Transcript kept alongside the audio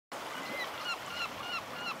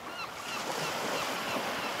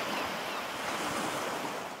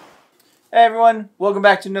Hey everyone, welcome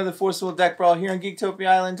back to another Forceful Deck Brawl here on Geektopia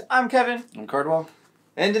Island. I'm Kevin. I'm Cardwell.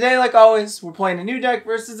 And today, like always, we're playing a new deck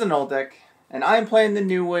versus an old deck. And I'm playing the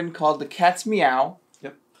new one called the Cat's Meow.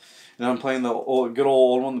 Yep. And I'm playing the good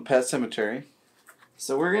old one, the Pet Sematary.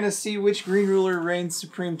 So we're going to see which Green Ruler reigns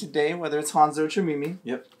supreme today, whether it's Hanzo or Mimi.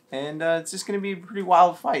 Yep. And it's just going to be a pretty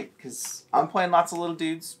wild fight, because I'm playing lots of little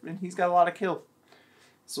dudes, and he's got a lot of kill.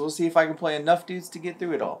 So we'll see if I can play enough dudes to get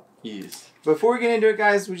through it all. Yes. Before we get into it,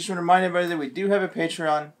 guys, we just want to remind everybody that we do have a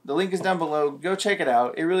Patreon. The link is down below. Go check it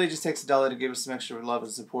out. It really just takes $1 to give us some extra love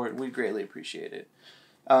and support. We greatly appreciate it.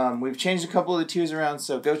 We've changed a couple of the tiers around,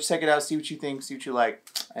 so go check it out, see what you think, see what you like,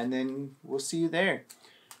 and then we'll see you there.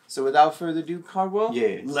 So without further ado, Cardwell,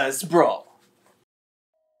 let's brawl.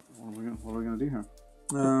 What are we gonna do here?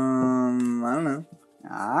 I don't know.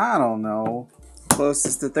 I don't know.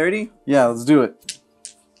 Closest to 30? Yeah, let's do it.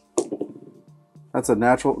 That's a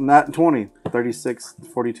natural, nat 20. 36,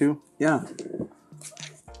 42. Yeah.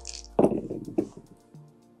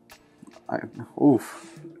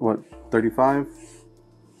 Oof. What, 35?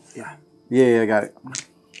 Yeah. Yeah, I got it.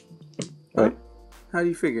 Wait. How do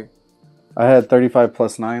you figure? I had 35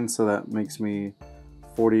 plus 9, so that makes me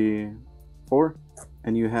 44.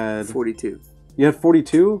 And you had... 42. You had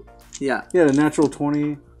 42? Yeah. You had a natural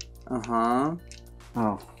 20. Uh-huh.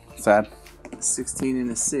 Oh, sad. 16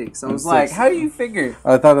 and a 6. I was 6. like, how do you figure?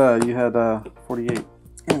 I thought you had 48.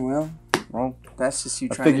 Yeah, well, Wrong. that's just you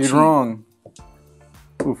I trying to cheat. figured wrong.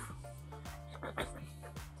 Oof.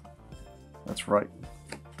 That's right.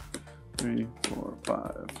 3, 4,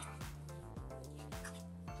 5.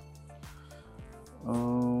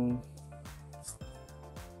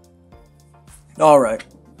 All right.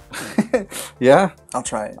 Yeah? I'll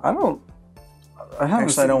try it. I haven't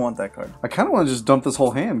Actually, I don't want that card. I kind of want to just dump this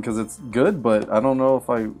whole hand because it's good, but I don't know if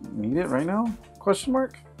I need it right now? Question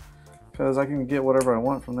mark? Because I can get whatever I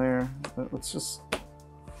want from there. Let's just...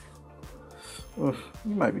 Oof,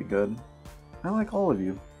 you might be good. I like all of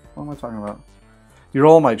you. What am I talking about? You're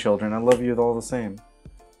all my children. I love you all the same.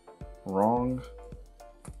 Wrong.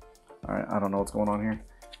 Alright, I don't know what's going on here.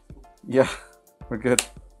 Yeah, we're good.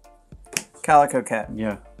 Calico Cat.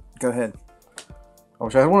 Yeah. Go ahead. I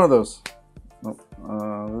wish I had one of those. Nope.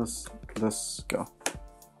 This, go.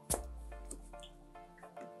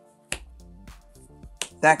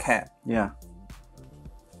 That cat. Yeah.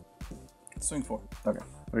 Swing 4. Okay.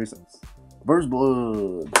 36. Bird's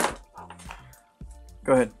blood.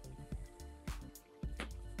 Go ahead.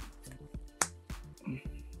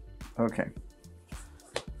 Okay.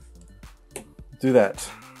 Do that.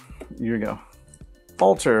 Here you go.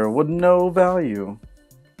 Alter with no value.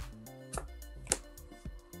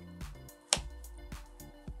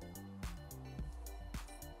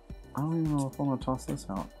 I don't even know if I want to toss this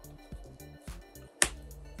out.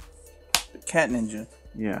 Cat Ninja.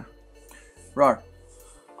 Yeah. Rar.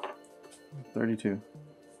 32.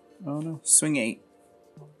 Oh no. Swing 8.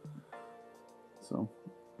 So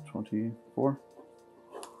 24.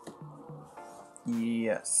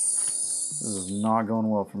 Yes. This is not going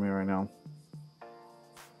well for me right now.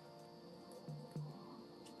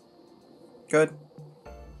 Good.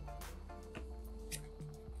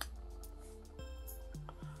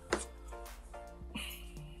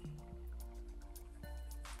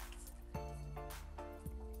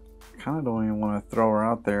 Kind of don't even want to throw her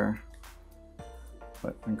out there.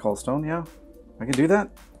 But in Cold Stone, yeah. I can do that.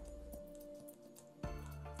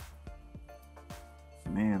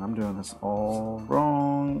 Man, I'm doing this all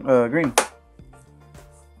wrong. Green.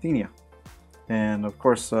 Athenia. And of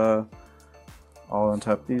course, I'll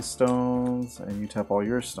untap these stones, and you tap all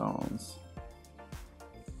your stones.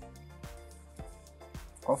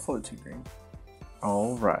 I'll float 2 green.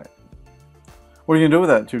 Alright. What are you going to do with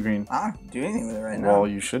that 2 green? I don't do anything with it right now. Well,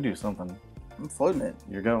 you should do something. I'm floating it.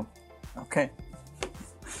 Here you go. Okay.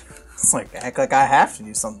 It's like, act like I have to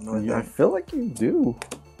do something with I it. feel like you do.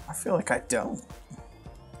 I feel like I don't.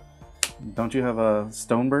 Don't you have a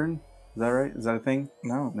stone burn? Is that right? Is that a thing?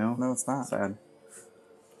 No. No? No, it's not. Sad.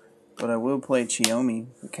 But I will play Chiyomi,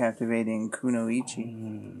 the captivating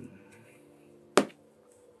Kunoichi.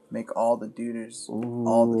 Make all the duders. Ooh,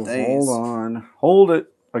 all the days. Hold on. Hold it.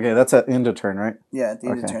 Okay, that's at end of turn, right? Yeah, at the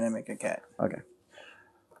end of Okay. turn I make a cat. Okay.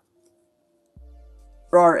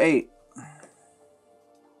 Rar 8.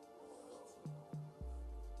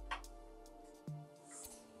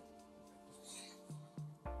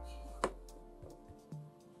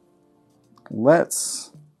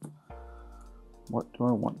 Let's... What do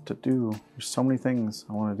I want to do? There's so many things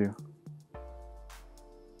I want to do.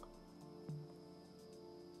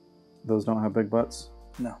 Those don't have big butts?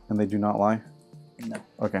 No. And they do not lie? No.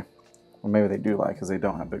 Okay. Well, maybe they do lie because they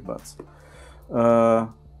don't have big butts.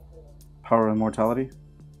 Power of Immortality.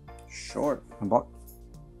 Sure. And block.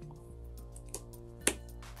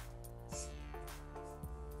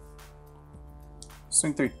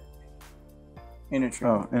 Swing 3. Inner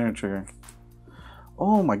trigger. Oh, inner trigger.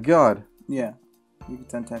 Oh my god. Yeah. You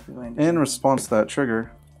can untap your land. In response to that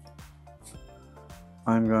trigger,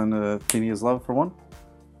 I'm going to Athena's Love for 1.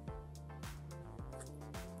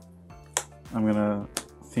 I'm going to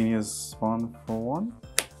Athena's Spawn for 1.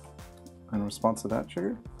 In response to that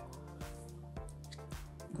trigger.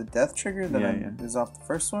 The death trigger that is off the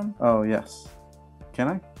first one? Oh, yes. Can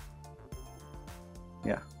I?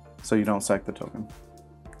 Yeah. So you don't sack the token.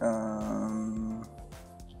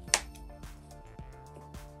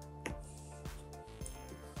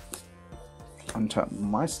 Untap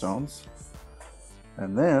my stones.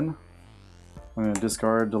 And then I'm going to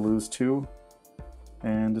discard to lose 2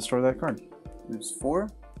 and destroy that card. Lose 4?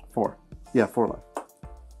 4. Yeah, 4 life.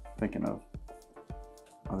 Thinking of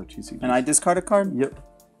other TCGs. And I discard a card? Yep.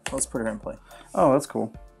 Let's put her in play. Oh, that's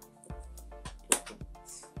cool.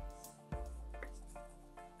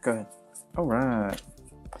 Go ahead. Alright.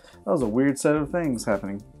 That was a weird set of things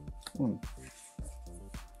happening.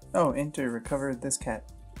 Oh, enter, recover this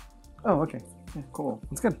cat. Oh, okay. Yeah, cool.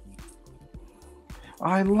 That's good.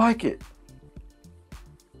 I like it.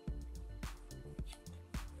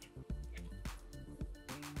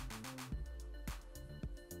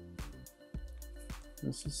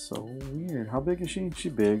 This is so weird. How big is she? She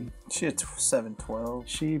big. She had 7'12".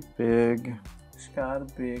 She big. She got a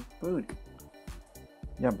big booty.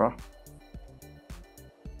 Yeah, bro.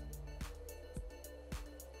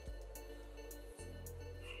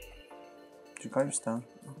 Did you call your stone?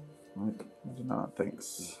 I do not.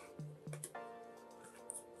 Thanks.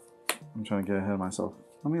 I'm trying to get ahead of myself.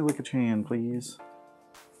 Let me look at your hand, please.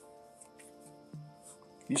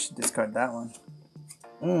 You should discard that one.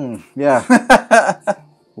 Yeah.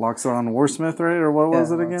 Locks on Warsmith, right? Or what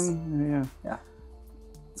was it again? Yeah. Yeah.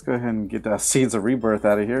 Let's go ahead and get that Seeds of Rebirth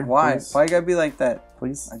out of here. Why? Please. Why you gotta be like that?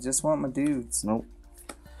 Please. I just want my dudes. Nope.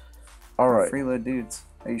 Alright. Freeload dudes.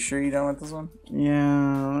 Are you sure you don't want this one?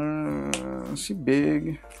 Yeah. She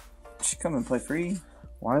big. She come and play free.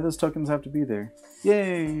 Why do those tokens have to be there?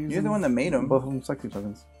 Yay! You're the one that made them. Both of them sexy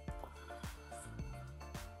tokens.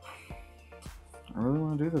 I really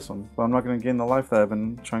want to do this one, but I'm not going to gain the life that I've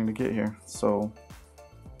been trying to get here, so...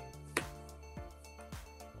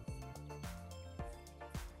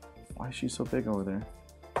 Why is she so big over there?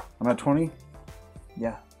 I'm at 20?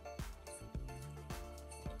 Yeah.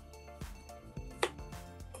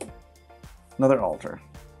 Another altar.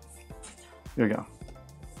 Here we go.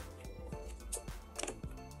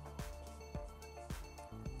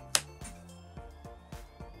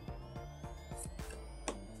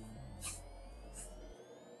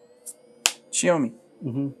 Xiaomi.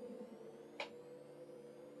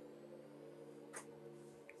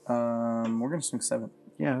 We're gonna swing 7.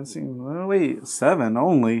 Yeah, let's see. Oh, wait, 7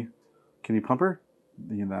 only. Can you pump her?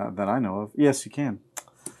 That I know of. Yes, you can.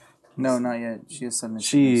 No, not yet. She has 7.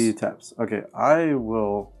 She taps. Okay, I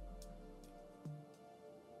will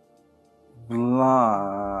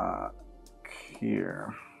block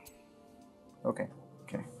here. Okay.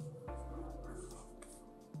 Okay.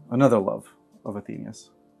 Another love of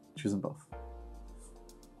Athena's. Choosing both.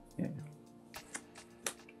 Yeah.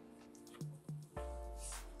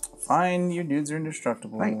 Fine, your dudes are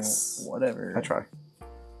indestructible. Thanks. Whatever. I try.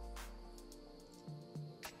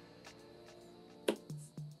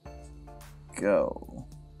 Go.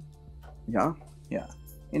 Yeah? Yeah.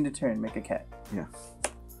 End of turn, make a cat. Yeah.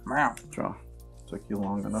 Meow. Draw. Took you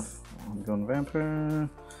long enough. I'm going vampire.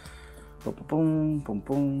 Boom, boom, boom,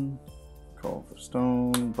 boom. Call for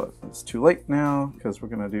stone, but it's too late now because we're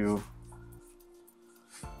gonna do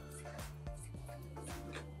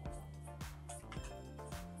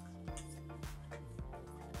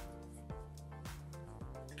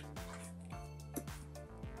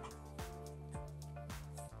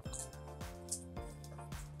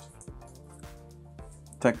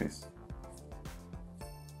tech base.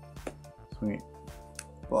 Sweet.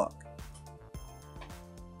 Block.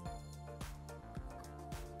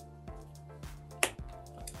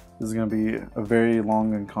 This is going to be a very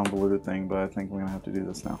long and convoluted thing, but I think we're going to have to do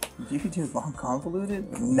this now. You can do long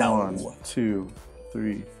convoluted? No. 1, 2,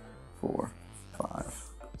 3, 4, 5,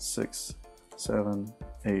 6, 7,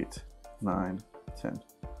 8, 9, 10.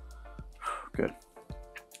 Good.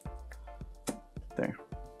 There.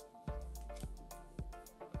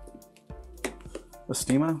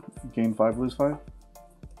 Estima, gain 5, lose 5.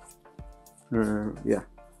 Or, yeah.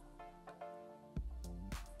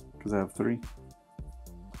 Because I have 3.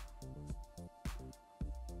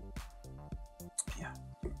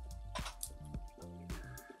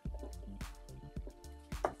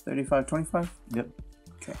 35, 25? Yep.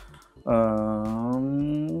 Okay.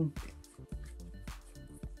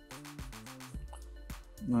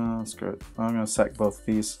 No, screw it. I'm gonna sack both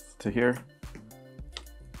these to here.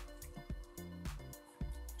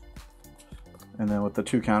 And then with the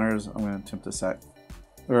 2 counters, I'm gonna attempt to sack.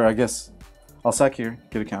 Or I guess I'll sack here,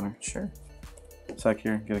 get a counter. Sure. Sack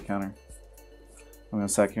here, get a counter. I'm gonna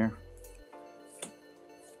sack here.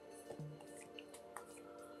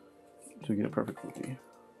 To get a perfect 50.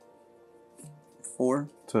 4.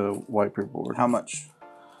 To wipe your board. How much?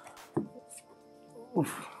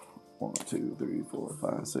 Oof. 1, 2, 3, 4,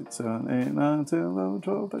 5, 6, 7, 8, 9, 10, 11,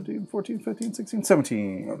 12, 13, 14, 15, 16,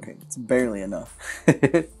 17. Okay, it's barely enough.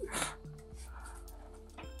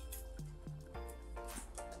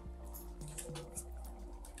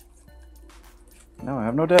 No, I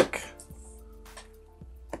have no deck.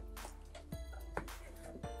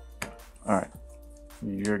 Alright.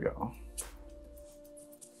 Here we go.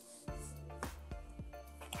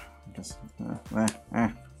 I guess. Alright,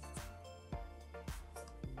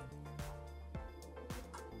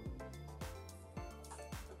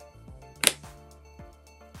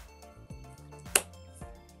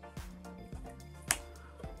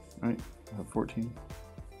 I have 14.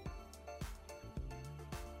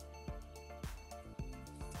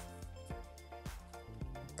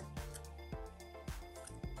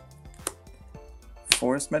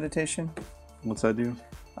 Forest meditation. What's that do?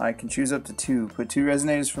 I can choose up to 2. Put target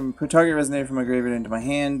resonator from my graveyard into my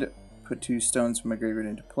hand. Put 2 stones from my graveyard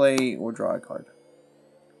into play, or draw a card.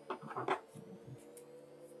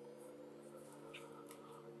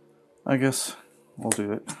 I guess we'll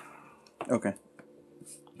do it. Okay.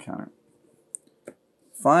 Counter.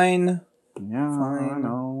 Fine. Yeah, Fine. I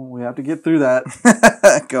know. We have to get through that.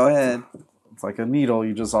 Go ahead. It's like a needle.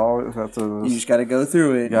 You just always have to. You just gotta go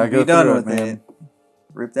through it. Gotta And go be done through with it, man. it.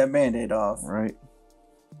 Rip that band-aid off. Right.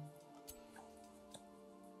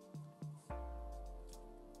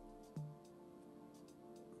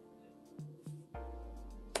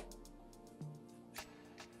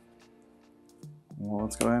 Well,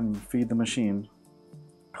 let's go ahead and feed the machine.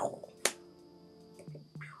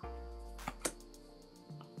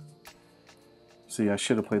 See, I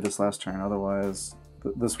should have played this last turn. Otherwise,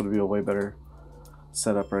 this would be a way better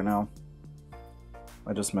setup right now.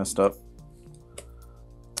 I just messed up.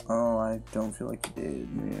 Oh, I don't feel like you did.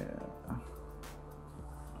 Yeah.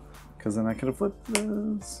 Because then I could have flipped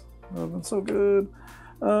this. That would have been so good.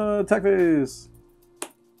 Attack phase.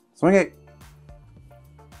 Swing it.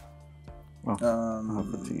 Oh,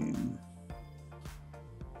 15.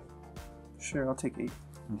 Sure, I'll take 8.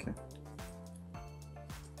 Okay.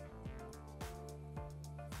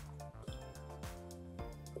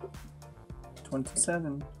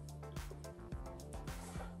 $27.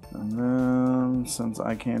 And then, since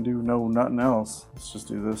I can't do nothing else, let's just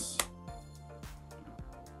do this.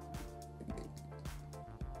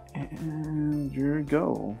 And here we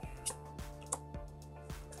go.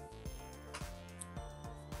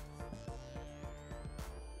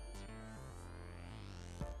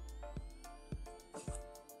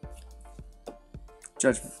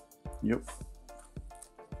 Judgment. Yep.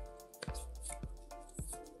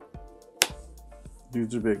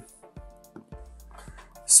 Dudes are big.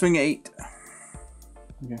 Swing 8.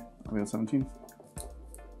 Okay, we got 17.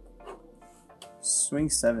 Swing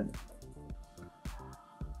 7.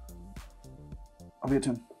 I'll be at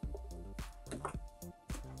 10.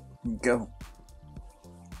 Go.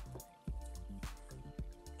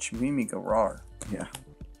 Chimimi Garar. Yeah.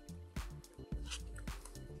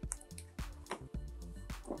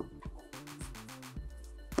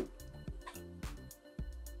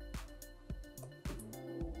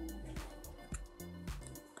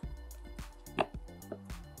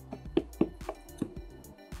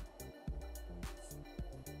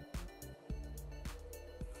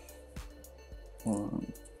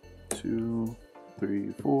 One, 2,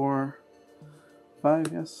 3, 4, 5,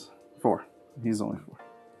 yes. 4. He's only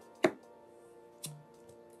 4.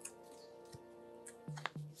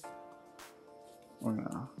 We're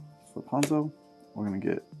gonna flip Hanzo. We're gonna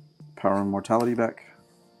get Power and Mortality back.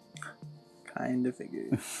 Kinda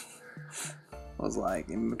figured. I was like,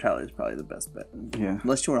 Immortality is probably the best bet. Yeah.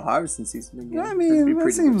 Unless you want to harvest in season again. I That'd mean, be that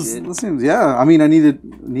pretty seems, legit. yeah. I mean, I needed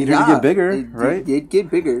her to get bigger, right? It did get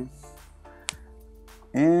bigger.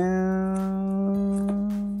 And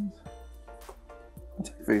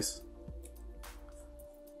attack face.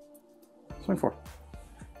 Swing 4.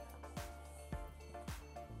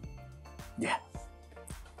 Yeah.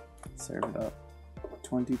 Serve it up.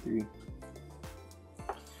 23.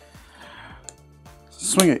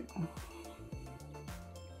 Swing 8.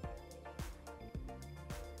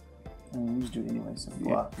 And do it anyway, so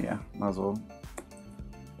block. Yeah, might as well.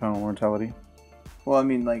 Power mortality. Well, I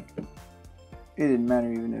mean, like, it didn't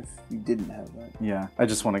matter even if you didn't have that. Yeah, I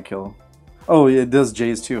just want to kill. Oh, it does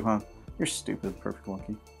Jays too, huh? You're stupid, perfect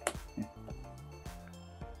lucky. Yeah.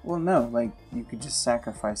 Well, no, like, you could just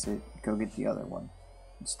sacrifice it, go get the other one,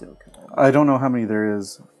 and still kill it. I don't know how many there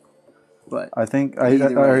is. But I think I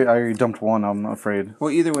dumped one, I'm afraid.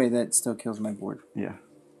 well, either way, that still kills my board. Yeah.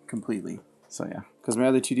 Completely. So, yeah. Because my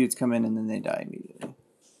other two dudes come in and then they die immediately.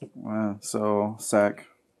 So, sack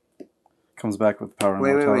comes back with power and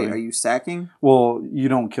mortality. Wait, are you sacking? Well, you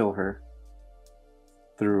don't kill her.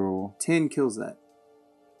 Through... 10 kills that.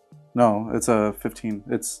 No, it's a 15.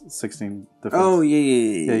 It's 16 defense. Oh,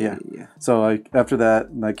 yeah. So, like, after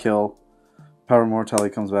that kill, power and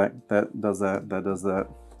mortality comes back. That does that. That does that.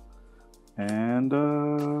 And,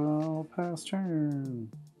 I'll pass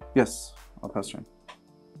turn. Yes, I'll pass turn.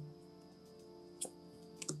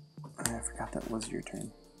 I forgot that was your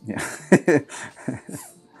turn. Yeah. If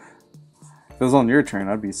it was on your turn,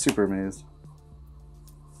 I'd be super amazed.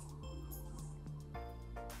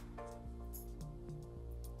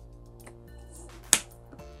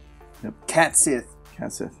 Yep. Cat Sith.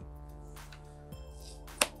 Cat Sith.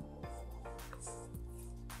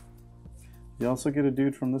 You also get a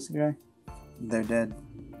dude from this guy? They're dead.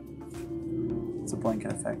 It's a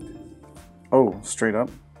blanket effect. Oh, straight up?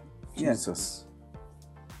 Yeah. Jesus.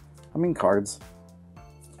 I mean cards.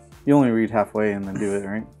 You only read halfway and then do it,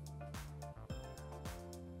 right?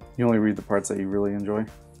 You only read the parts that you really enjoy.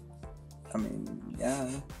 I mean, yeah.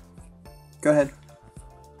 Go ahead.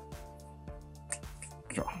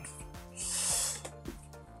 Draw.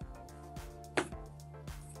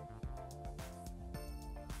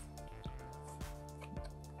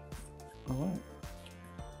 Alright.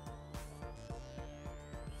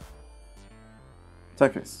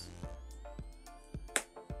 Attack face.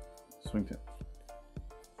 Swing tip.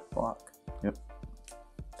 Block. Yep.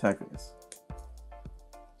 Attack face.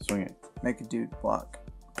 Swing it. Make a dude block.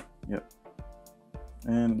 Yep.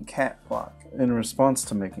 And Cat block. in response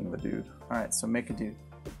to making the dude. Alright, so make a dude.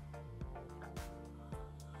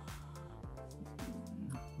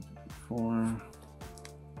 4.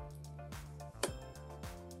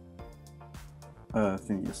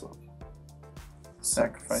 Thing you slow.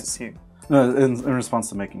 Sacrifice here. No, in response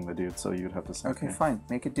to making the dude, so you'd have to Okay, sacrifice. fine.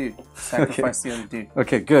 Make a dude. Sacrifice the other dude.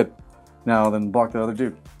 Okay, good. Now then block the other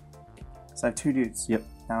dude. So I have two dudes. Yep.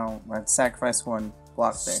 Now I'd sacrifice one,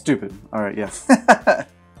 block there. Stupid. Alright, yeah.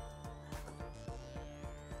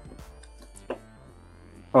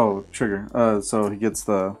 Oh, trigger. So he gets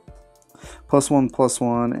the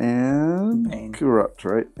 +1/+1 and Bane. corrupt,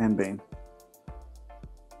 right? And Bane.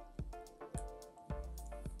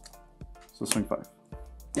 So swing 5.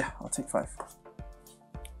 Yeah, I'll take 5.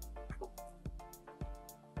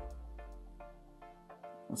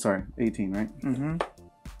 Sorry, 18, right? Mm-hmm.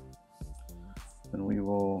 Then we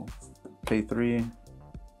will pay 3.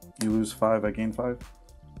 You lose 5, I gain 5.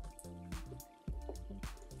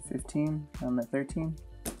 15. I'm at 13.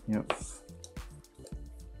 Yep.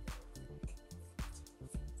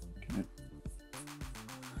 Okay.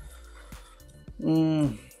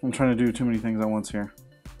 I'm trying to do too many things at once here.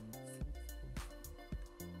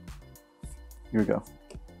 Here we go.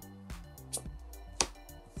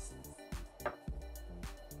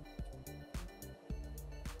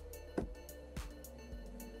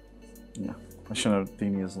 Yeah, I shouldn't have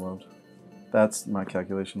Themia's load. That's my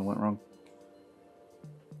calculation that went wrong.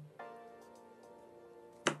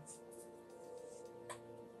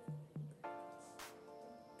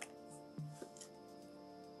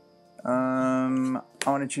 I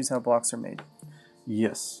want to choose how blocks are made.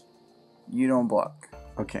 Yes. You don't block.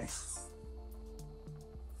 Okay.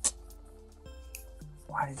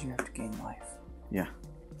 Why did you have to gain life? Yeah.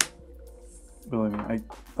 Believe me, I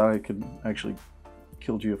thought I could actually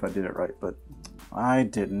killed you if I did it right, but I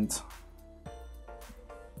didn't.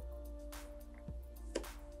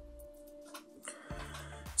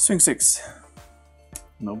 Swing 6.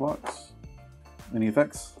 No blocks. Any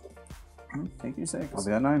effects? Take your 6. I'll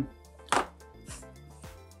be at 9.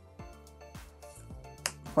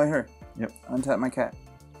 Play her. Yep. Untap my cat.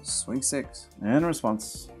 Swing 6. And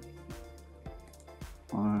response.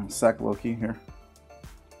 Sack Loki here.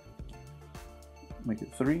 Make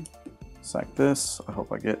it 3. Sack this. I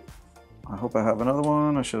hope I have another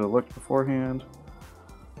one. I should have looked beforehand.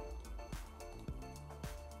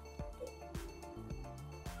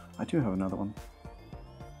 I do have another one.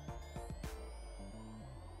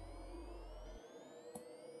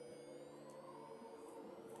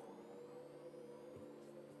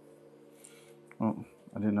 Oh,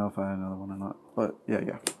 I didn't know if I had another one or not. But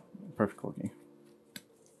yeah. Perfect Loki.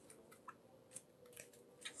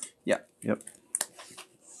 Yep.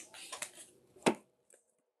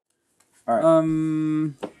 All right.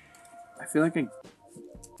 I feel like I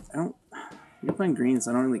don't. You're playing green,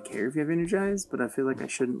 so I don't really care if you have energize, but I feel like I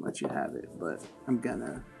shouldn't let you have it. But I'm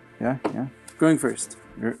gonna. Yeah. Going first.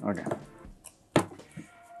 You're okay.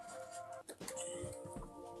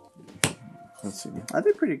 Let's see. I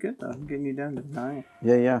did pretty good though. I'm getting you down to 9.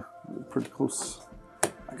 Yeah. Pretty close.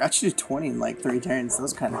 I got you to 20 in like 3 turns. That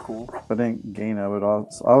was kind of cool. If I didn't gain, I would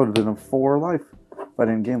have been a 4 life. If I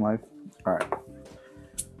didn't gain life. All right.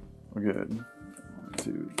 We're good. 1,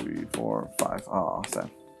 2, 3, 4, 5. Oh,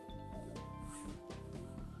 sad.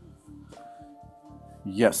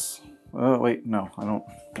 Yes. Oh, wait. No, I don't.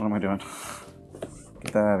 What am I doing?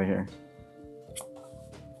 Get that out of here.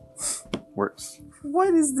 Works.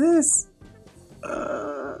 What is this?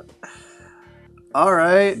 All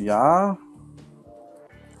right. Yeah.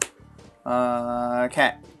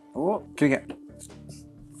 Cat. Oh, Kitty cat.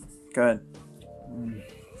 go ahead.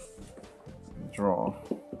 Draw.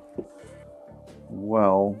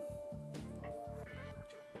 Well,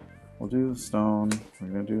 we'll do the stone. We're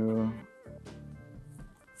gonna do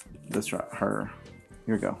this right. Her.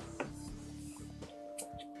 Here we go.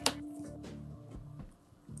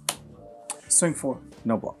 Swing 4.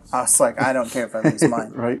 No blocks. I was like, I don't care if I lose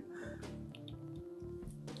mine. Right.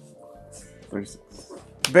 36.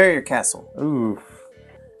 Barrier castle. Ooh.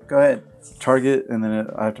 Go ahead. Target, and then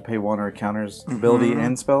I have to pay 1 or it counters ability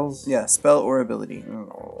and spells. Yeah, spell or ability.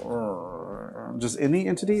 Just any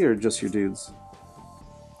entity or just your dudes?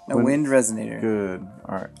 A wind resonator. Good.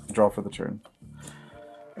 All right. Draw for the turn.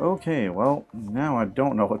 Okay. Well, now I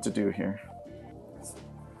don't know what to do here.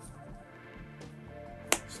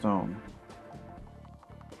 Stone.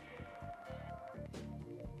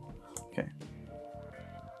 Okay.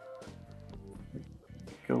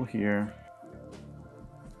 Go here.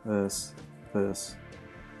 This.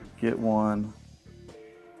 Get 1.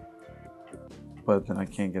 But then I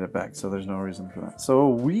can't get it back, so there's no reason for that. So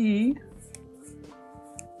we,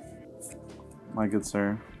 my good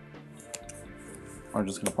sir, are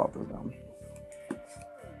just gonna pop those down.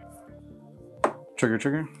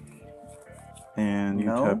 Trigger. And you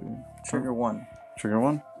No. tap. Trigger 1. Trigger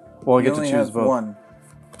 1? Well, I You get to only choose have both. 1.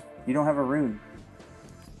 You don't have a rune.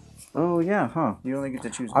 Oh, yeah, huh. You only get to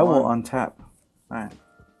choose I 1. will untap. Alright.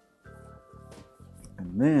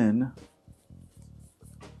 And then,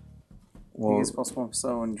 You well, get spell swamp,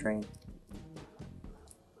 slow, and drain.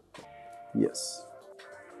 yes.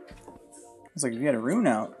 It's like if you had a rune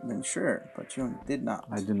out, then sure, but you did not.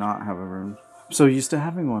 I did not have a rune. I'm so used to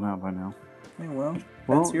having one out by now. Yeah, well,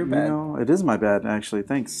 Well, that's your bad. You know, it is my bad, actually.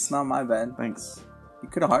 Thanks. It's not my bad. Thanks. You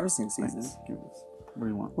could have harvesting season. Thanks. Give this. What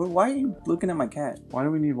do you want? Well, why are you looking at my cat? Why do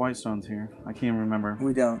we need white stones here? I can't remember.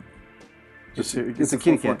 We don't. Just It's a a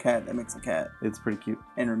kitty 4/4 cat. cat that makes a cat It's pretty cute.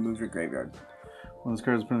 and removes your graveyard. When this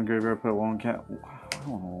card is put in the graveyard, put a 1/1 cat. I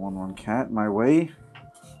don't want a 1/1 cat in my way.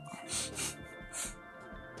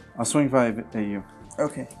 I'll swing 5 at you.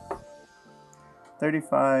 Okay.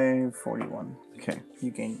 35, 41. Okay.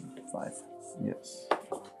 You gain 5. Yes.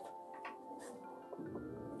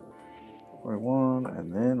 41,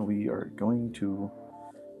 and then we are going to.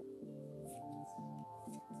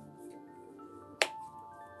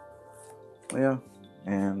 Yeah,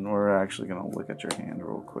 and we're actually gonna look at your hand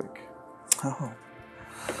real quick. Oh.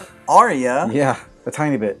 Arya? Yeah, a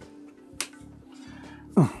tiny bit.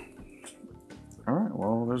 Alright,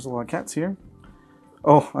 well, there's a lot of cats here.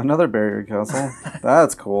 Oh, another barrier castle.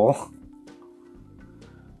 That's cool.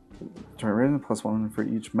 Try rating +1 for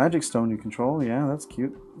each magic stone you control. Yeah, that's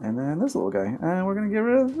cute. And then this little guy. And we're going to get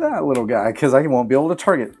rid of that little guy because I won't be able to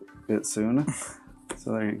target it soon.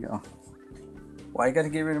 So there you go. Why you gotta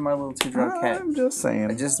get rid of my little 2-drop cat? I'm just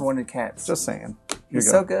saying. I just wanted cats. Just saying. Here He's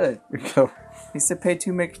you go. so good. Here you go. He said pay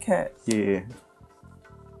 2, make a cat. Yeah.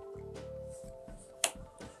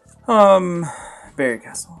 Barrier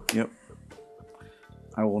castle. Yep.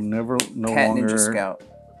 I will no Cat longer Ninja Scout.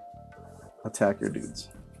 attack your dudes.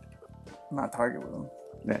 Not target with him.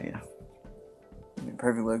 Yeah. I mean,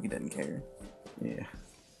 Perfect Loki doesn't care. Yeah.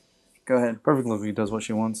 Go ahead. Perfect Loki does what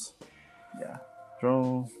she wants. Yeah.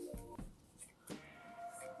 Draw.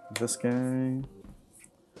 This guy.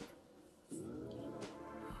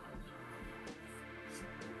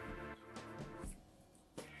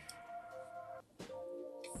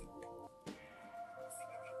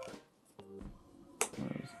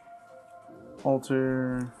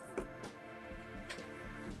 Alter.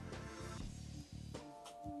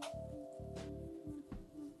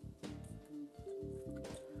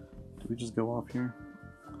 Do we just go off here?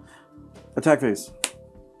 Attack phase.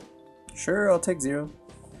 Sure, I'll take 0.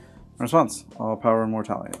 Response. All power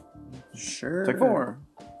immortality. Sure. Take 4.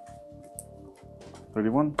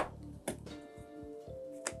 31.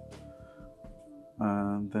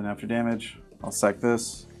 Then after damage, I'll sack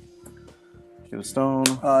this. Get a stone.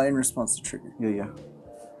 In response to trigger. Yeah, yeah.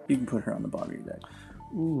 You can put her on the bottom of your deck.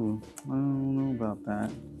 Ooh, I don't know about that.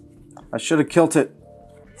 I should have killed it.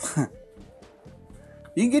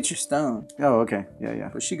 You can get your stone. Oh, okay. Yeah, yeah.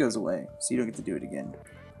 But she goes away, so you don't get to do it again.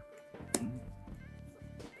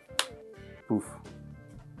 Oof.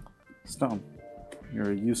 Stone.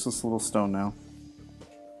 You're a useless little stone now.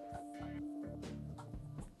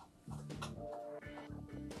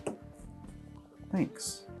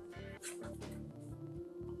 Thanks.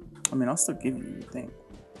 I mean, I'll still give you your thing.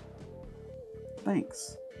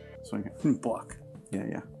 Thanks. Swing it. Block. Yeah,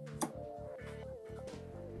 yeah.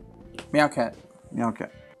 Meow cat. Meow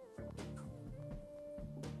cat.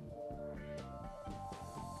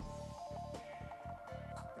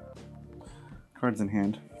 Cards in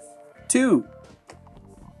hand. 2.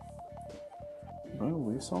 Oh,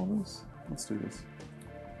 we saw this? Let's do this.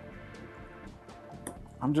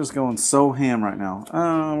 I'm just going so ham right now.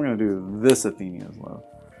 I'm going to do this Athenia as well.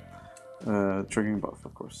 Triggering both,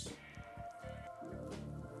 of course.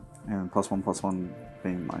 And +1/+1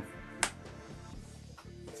 being my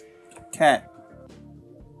Cat.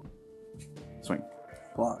 swing.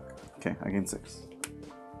 Block. Okay, I gain 6.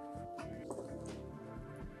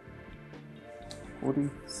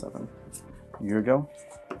 47. Here we go.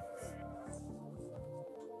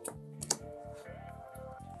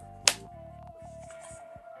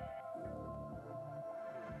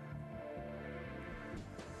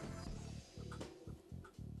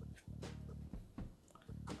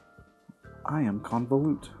 I am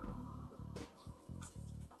convolute.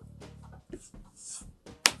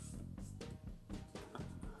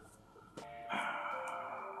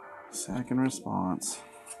 Second response.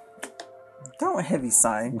 Don't heavy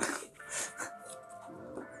sigh.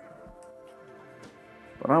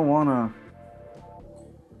 But I wanna.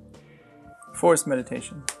 Forced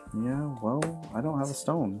meditation. Yeah, well, I don't have a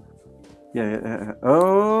stone. Yeah.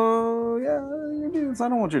 Oh, yeah, your dudes. I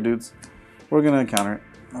don't want your dudes. We're gonna counter it.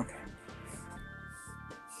 Okay.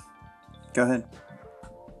 Go ahead.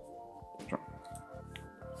 Draw.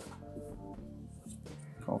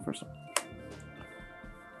 Call for some.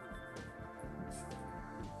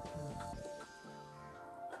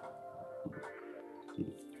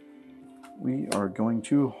 We are going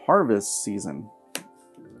to harvest season.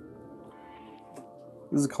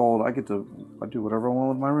 This is called I do whatever I want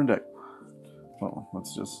with my rune deck. Well,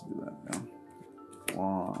 let's just do that now.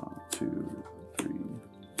 1, 2, 3,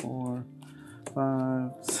 4,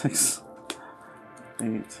 5, 6,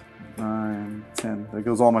 8, 9, 10. There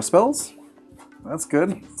goes all my spells. That's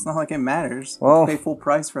good. It's not like it matters. Well, pay full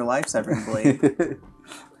price for a life-severing blade.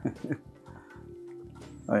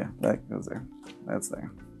 Oh yeah, that goes there. That's there.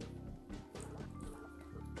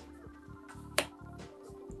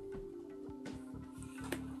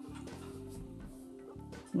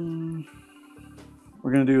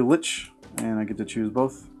 We're gonna do Lich, and I get to choose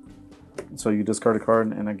both. So you discard a card,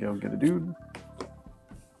 and I go get a dude.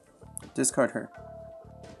 Discard her.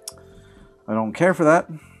 I don't care for that.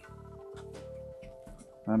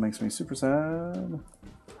 That makes me super sad.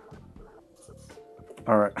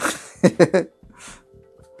 Alright.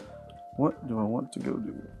 What do I want to go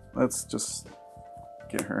do? Let's just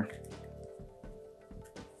get her.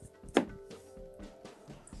 Is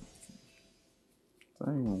that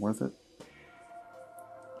even worth it?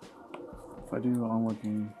 If I do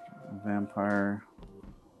onlooking vampire.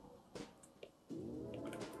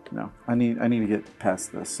 No, I need to get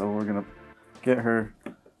past this, so we're gonna get her.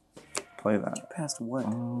 Play that. Past what? Oh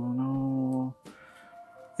no.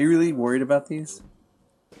 Are you really worried about these?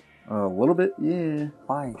 A little bit, yeah.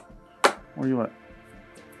 Why? Where you at?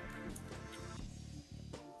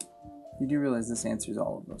 You do realize this answers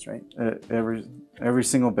all of those, right? Every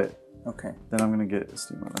single bit. Okay. Then I'm gonna get a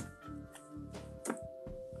steam mother.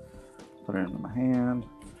 Put her into my hand,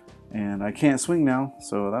 and I can't swing now,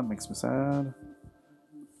 so that makes me sad.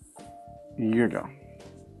 Here you go.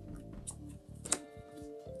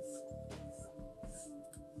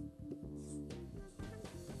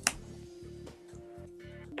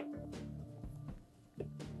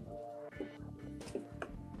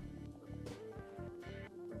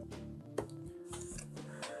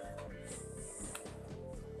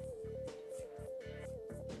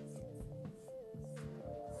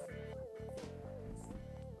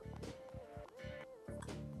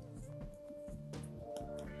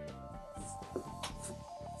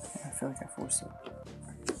 I feel like I forced it.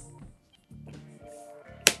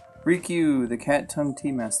 Riku, the cat tongue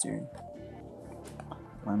tea master.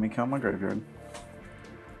 Let me count my graveyard.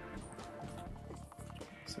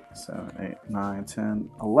 6, 7, 8, 9, 10,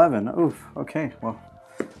 11. Oof. Okay, well,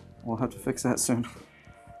 we'll have to fix that soon.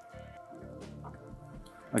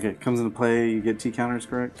 Okay, comes into play. You get T counters,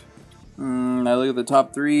 correct? I look at the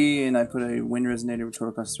top 3 and I put a wind resonator with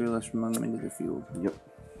total cost 3 less from among them into the field. Yep.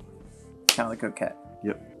 Calico Cat.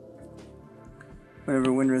 Yep.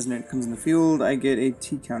 Whenever wind resonator comes in the field, I get a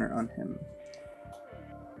T counter on him.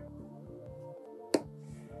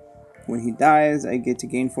 When he dies, I get to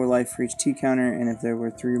gain 4 life for each T counter, and if there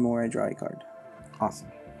were 3 or more, I draw a card.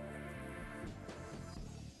 Awesome.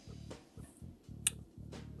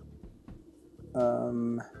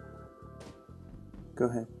 Go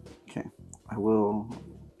ahead. Okay, I will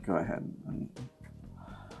go ahead and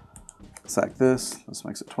sack this. This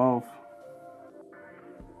makes it 12.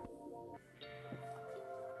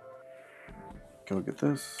 Go get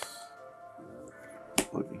this.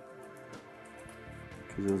 Looky.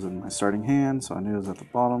 Because it was in my starting hand, so I knew it was at the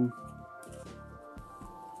bottom.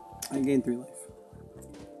 I gain 3 life.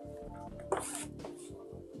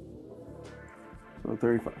 So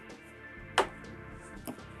 35.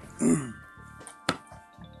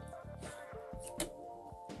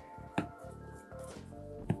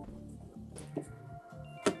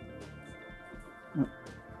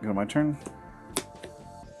 Go to my turn.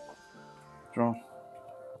 Draw.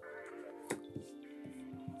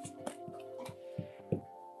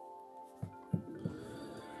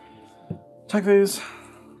 Attack phase.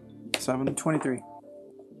 7. 23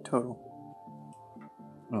 total.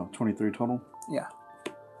 Oh, 23 total. Yeah.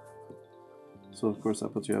 So of course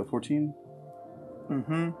that puts you at 14.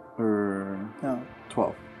 Mm-hmm. Or No.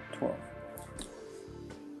 12. 12.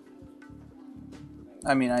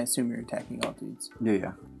 I mean, I assume you're attacking all dudes. Yeah,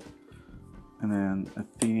 yeah. And then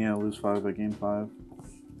Athenia, lose 5 by game 5.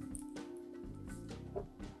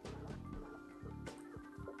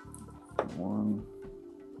 One.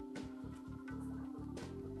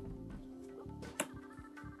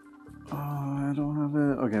 I don't have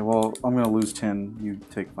it. Okay, well, I'm going to lose 10. You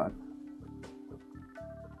take 5.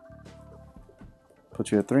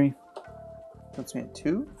 Put you at 3. Puts me at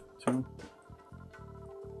 2. 2.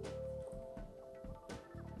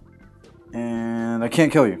 And I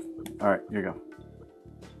can't kill you. Alright, here you go.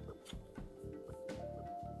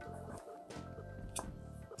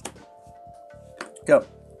 Go.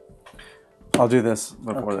 I'll do this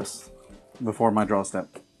before this. Before my draw step.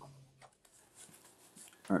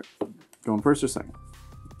 Alright. Going first or second?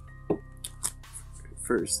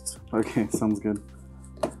 First. Okay, sounds good.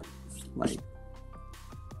 Like.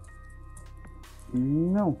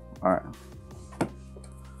 No. Alright.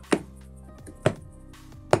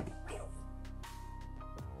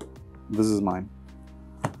 This is mine.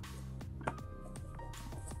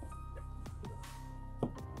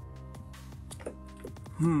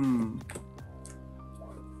 Oh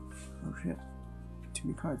shit. Too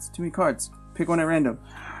many cards. Too many cards. Pick one at random.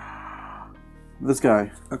 This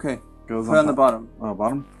guy Okay. goes Put on the top. bottom. Oh,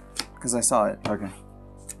 bottom? Because I saw it. Okay.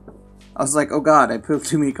 I was like, oh god, I put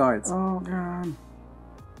too many cards. Oh, God.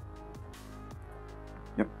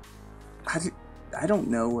 Yep. I don't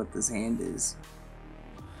know what this hand is.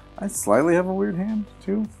 I slightly have a weird hand,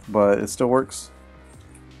 too. But it still works.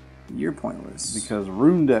 You're pointless. Because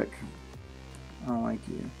Rune Deck. I don't like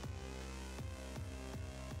you.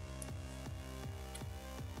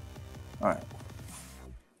 Alright.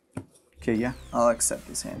 Okay, yeah. I'll accept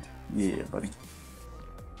this hand. Yeah, buddy.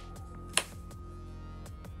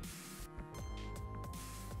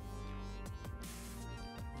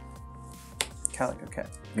 Calico Cat.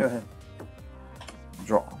 Go ahead.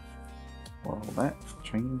 Draw. Well, that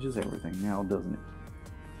changes everything now, doesn't it?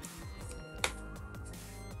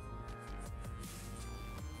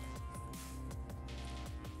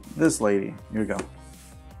 This lady. Here we go.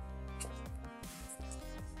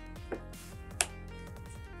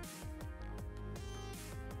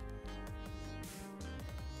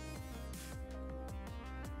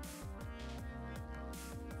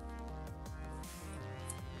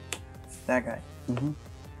 That guy. Mm-hmm.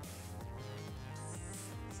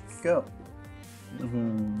 Go.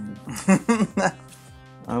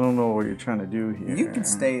 I don't know what you're trying to do here. You can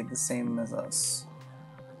stay the same as us.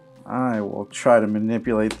 I will try to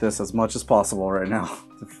manipulate this as much as possible right now.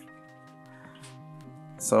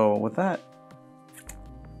 So with that,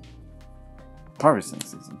 harvesting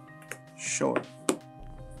season. Sure.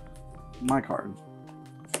 My card.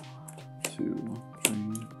 2,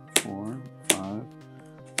 3, 4, 5,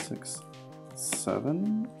 6,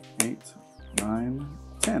 7, 8, 9,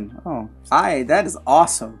 10. Oh. That is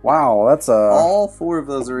awesome. Wow, that's a... All 4 of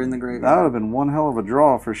those are in the graveyard. That would have been one hell of a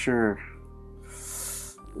draw for sure.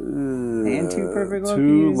 And 2 perfect Lokis.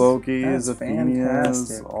 2 Lokis, That's Athenias,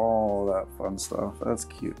 fantastic. all that fun stuff. That's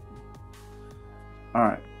cute. All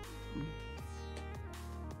right.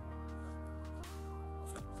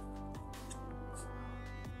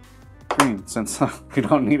 Green, since we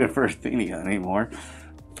don't need it for Athenia anymore.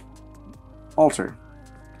 Alter.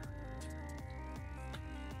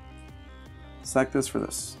 Sack this for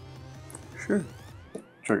this. Sure.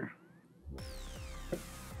 Trigger.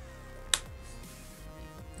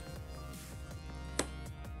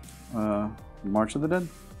 March of the Dead?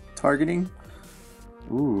 Targeting.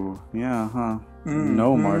 Ooh, yeah, huh.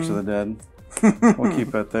 No March of the Dead. We'll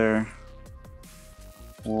keep it there.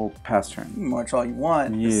 We'll pass turn. You can march all you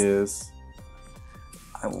want. Yes.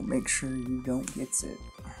 I will make sure you don't get it.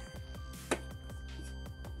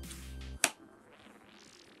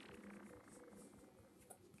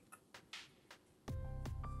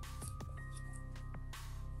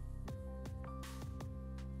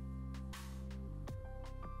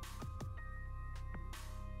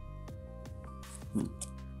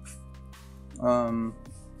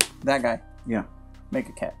 That guy. Yeah. Make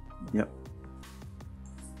a cat. Yep.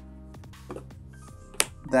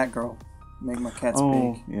 That girl. Make my cats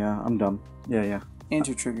Oh, big. yeah, I'm dumb. Yeah, yeah.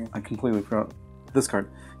 Enter trigger. I completely forgot this card.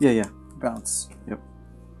 Yeah, yeah. Bounce. Yep.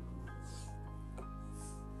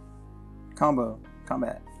 Combo.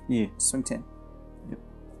 Combat. Yeah. Swing 10. Yep.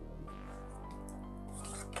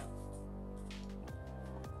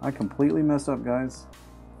 I completely messed up, guys.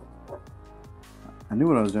 I knew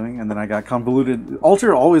what I was doing, and then I got convoluted.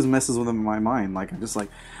 Alter always messes with them in my mind. Like, I'm just like,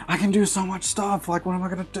 I can do so much stuff. Like, what am I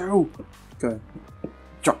going to do? Good.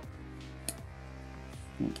 Draw.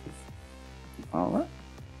 All that.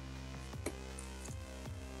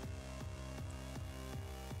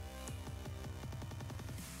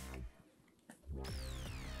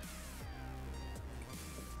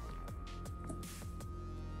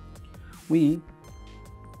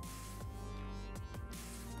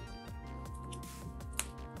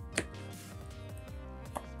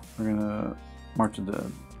 We're gonna march to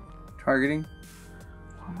the Targeting.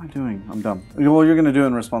 What am I doing? I'm dumb. Well, you're gonna do it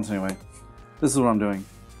in response anyway. This is what I'm doing.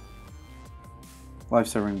 Life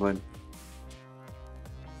severing blade.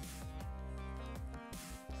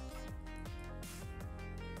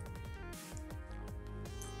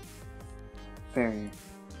 Fairy.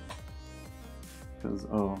 Because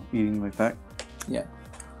eating like that. Yeah.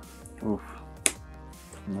 Oof.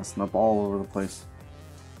 Messing up all over the place.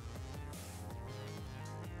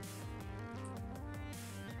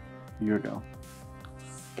 Here we go.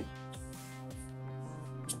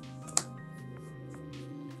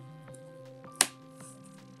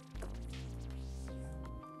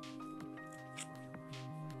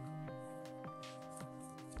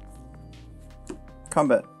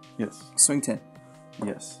 Combat. Yes. Swing 10.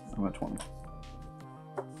 Yes. I'm at 20.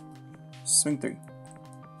 Swing 3.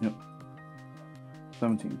 Yep.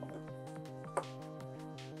 17.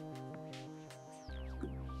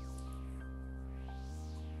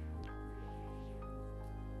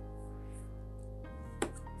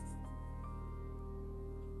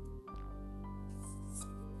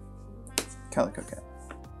 Calico Cat.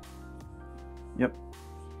 Yep.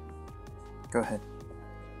 Go ahead.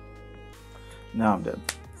 Now I'm dead.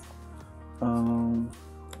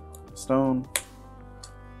 Stone.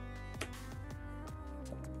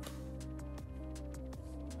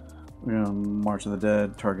 We're gonna March of the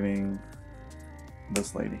Dead, targeting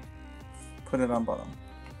this lady. Put it on bottom.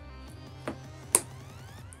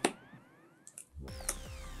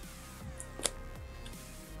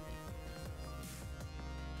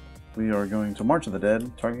 We are going to March of the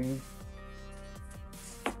Dead, targeting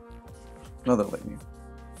another lady.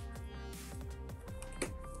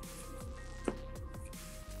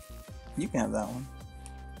 You can have that one.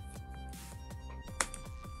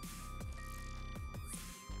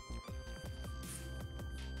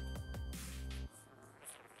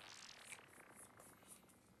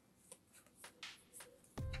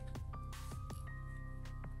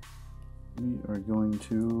 We are going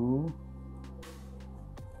to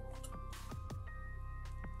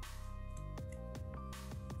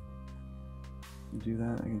do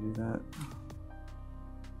that. I can do that.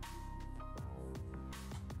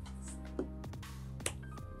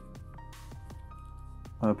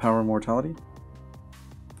 Power Mortality.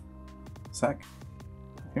 Sack.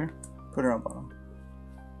 Here. Put her on bottom.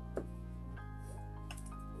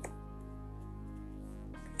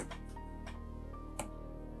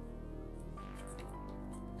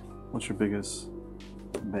 What's your biggest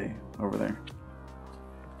bay over there?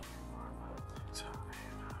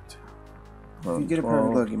 If you get a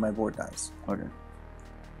perfect Loki, my board dies. Okay.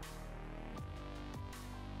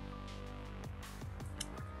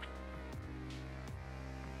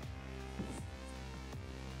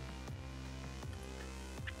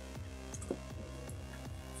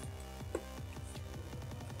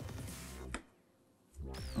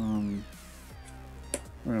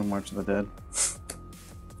 We're gonna march the dead.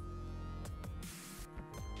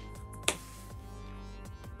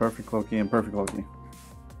 Perfect Loki and perfect Loki.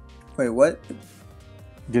 Wait, what?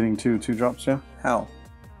 Getting two drops, yeah? How?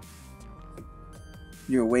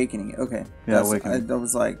 You're awakening it. Okay. Yeah, awakening. I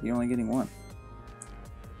was like, you're only getting one.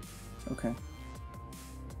 Okay.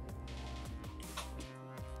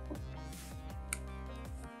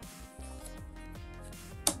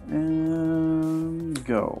 And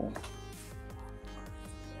go.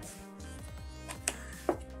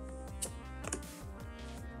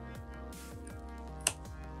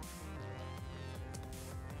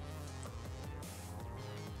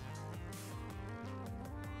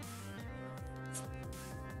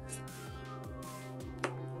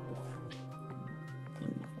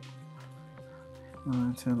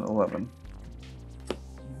 9, 10, 11.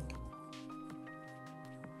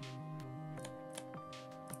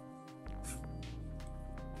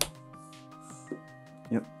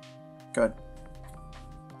 Yep. Good.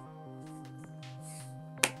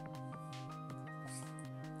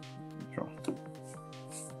 Draw.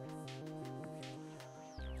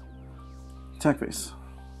 Attack face.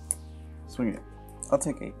 Swing it. I'll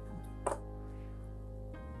take 8.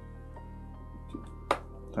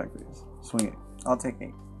 Attack face. Swing it. I'll take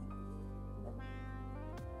 8.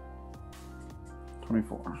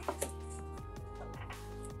 24.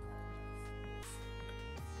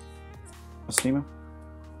 Estima?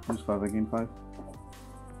 Lose 5, I gain 5.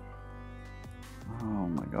 Oh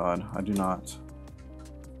my god, I do not.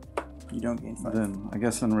 You don't gain 5. Then, I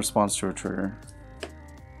guess in response to a trigger,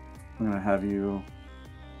 I'm gonna have you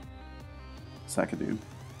sack a dude.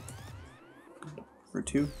 For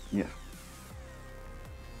 2? Yeah.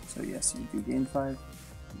 So yes, you do gain 5.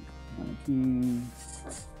 19,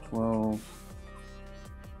 12.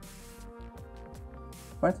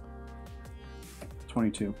 What?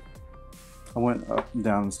 22. I went up,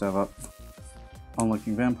 down instead of up.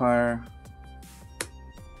 Unlocking Vampire.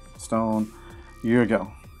 Stone. Here we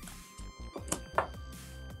go.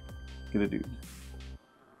 Get a dude.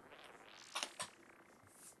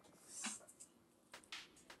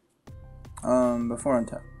 Before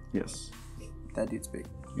untap. Yes. That dude's big.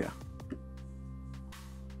 Yeah.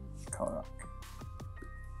 Color rock.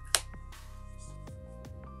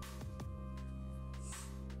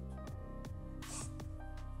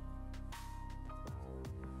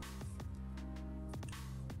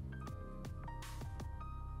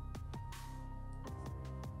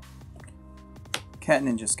 Cat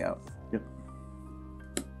Ninja Scout. Yep.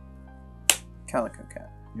 Calico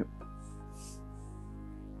Cat. Yep.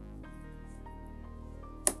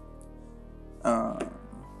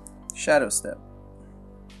 Shadow Step.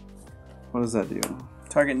 What does that do?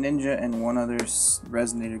 Target ninja and one other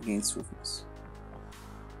resonator gains swiftness.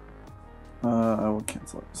 I will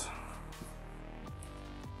cancel it.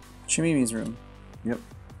 Chimimi's Room. Yep.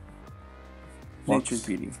 Nature's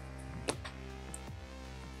Beauty.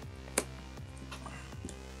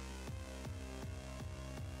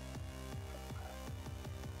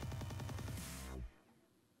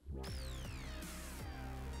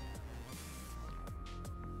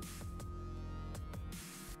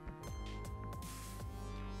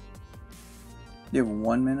 You have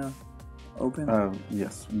 1 mana open?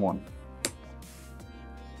 Yes, 1.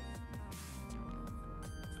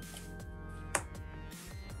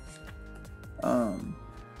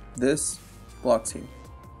 This blocks here.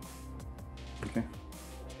 Okay.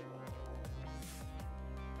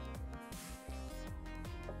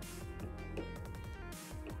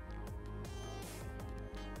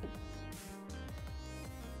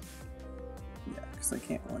 Yeah, because I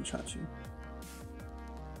can't one-shot you.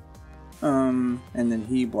 And then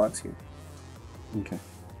he blocks here. Okay.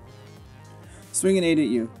 Swing an 8 at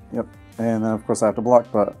you. Yep. And then of course I have to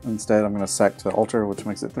block, but instead I'm going to sack to alter, which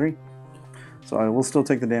makes it 3. So I will still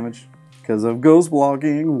take the damage because of ghost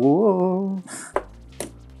blocking. Whoa.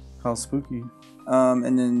 How spooky.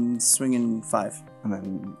 And then swing in 5. And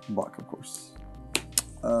then block, of course.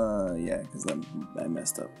 Yeah, because I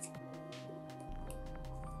messed up.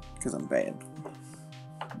 Because I'm bad.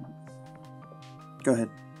 Go ahead.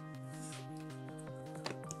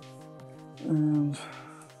 And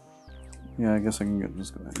yeah, I guess I can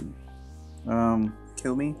just go ahead.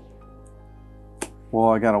 Kill me? Well,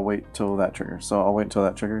 I gotta wait till that triggers. So I'll wait until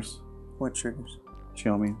that triggers. What triggers?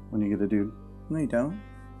 Chill me when you get a dude. No, you don't.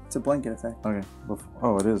 It's a blanket effect. Okay.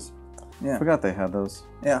 Oh, it is. Yeah. I forgot they had those.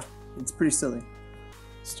 Yeah, it's pretty silly.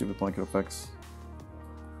 Stupid blanket effects.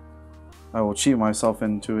 I will cheat myself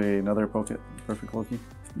into another perfect Loki.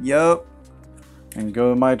 Yup. And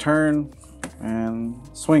go my turn and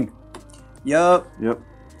swing. Yup. Yep.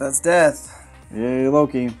 That's death. Yay,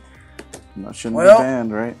 Loki. That shouldn't be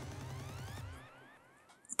banned, right?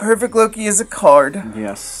 Perfect Loki is a card.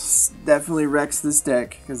 Yes. Definitely wrecks this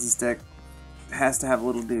deck, because this deck has to have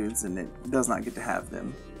little dudes, and it does not get to have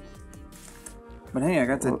them. But hey, I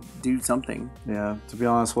got to do something. Yeah, to be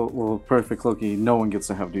honest, well, Perfect Loki, no one gets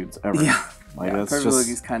to have dudes ever. Yeah. Like, Perfect just,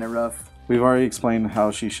 Loki's kind of rough. We've already explained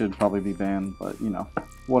how she should probably be banned, but, you know,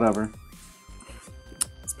 whatever.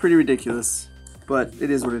 It's pretty ridiculous, but it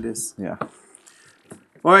is what it is. Yeah.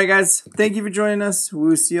 Alright, guys. Thank you for joining us.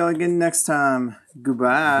 We'll see y'all again next time.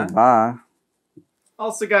 Goodbye. Goodbye.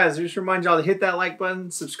 Also, guys, we just remind y'all to hit that like button,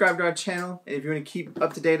 subscribe to our channel, and if you want to keep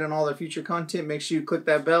up to date on all our future content, make sure you click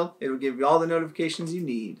that bell. It'll give you all the notifications you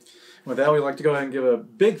need. With that, we'd like to go ahead and give a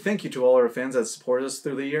big thank you to all our fans that support us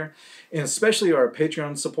through the year, and especially our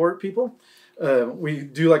Patreon support people. We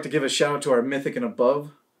do like to give a shout out to our Mythic and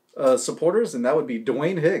Above supporters, and that would be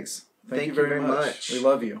Dwayne Higgs. Thank you very much. We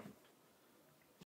love you.